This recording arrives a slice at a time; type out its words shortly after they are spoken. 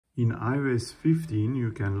In iOS 15,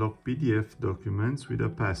 you can lock PDF documents with a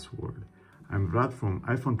password. I'm Vlad from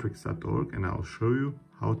iPhoneTricks.org and I'll show you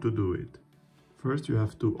how to do it. First, you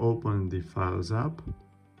have to open the Files app.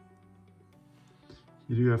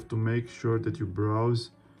 Here you have to make sure that you browse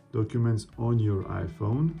documents on your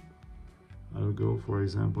iPhone. I'll go, for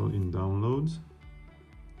example, in Downloads.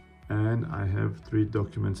 And I have 3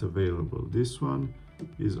 documents available. This one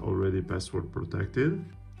is already password protected.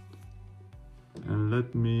 And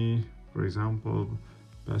let me, for example,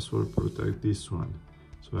 password protect this one.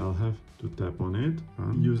 So I'll have to tap on it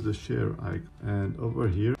and use the share icon. And over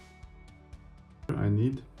here, I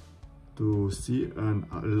need to see a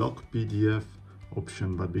lock PDF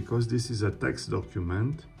option. But because this is a text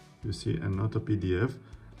document, you see, and not a PDF,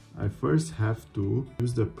 I first have to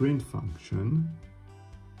use the print function.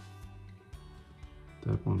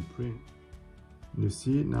 Tap on print. You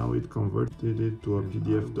see, now it converted it to a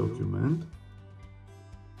PDF document.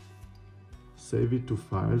 Save it to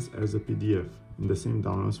files as a PDF in the same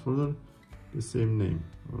downloads folder, the same name.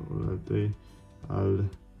 I'll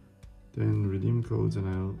then redeem codes and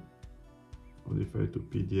I'll modify to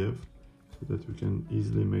PDF so that we can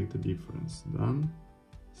easily make the difference. Done,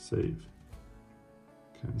 save,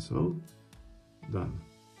 cancel, done.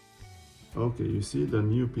 Okay, you see the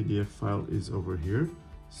new PDF file is over here.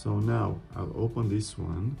 So now I'll open this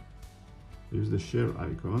one, use the share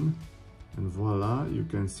icon, and voila, you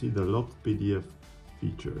can see the locked PDF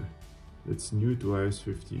feature. It's new to iOS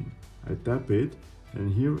 15. I tap it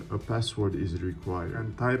and here a password is required.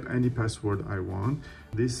 And type any password I want.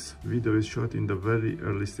 This video is shot in the very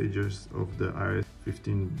early stages of the iOS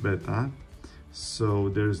 15 beta, so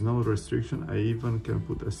there's no restriction. I even can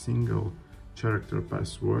put a single character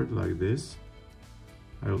password like this.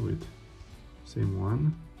 I'll do it. Same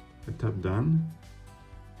one. I tap done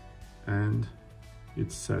and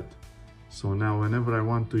it's set. So now whenever I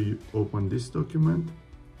want to open this document,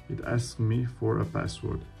 it asks me for a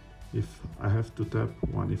password. If I have to tap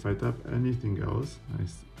one, if I tap anything else,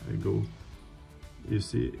 I go, you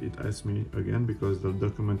see, it asks me again because the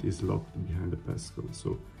document is locked behind the passcode.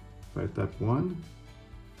 So if I tap one,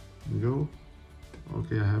 go,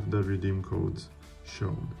 okay, I have the redeem codes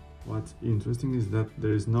shown. What's interesting is that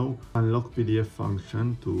there is no unlock PDF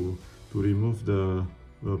function to remove the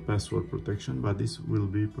password protection, but this will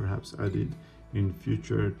be perhaps added in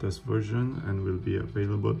future test version and will be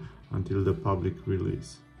available until the public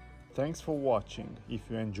release. Thanks for watching. If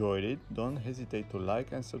you enjoyed it, don't hesitate to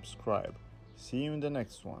like and subscribe. See you in the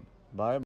next one. Bye.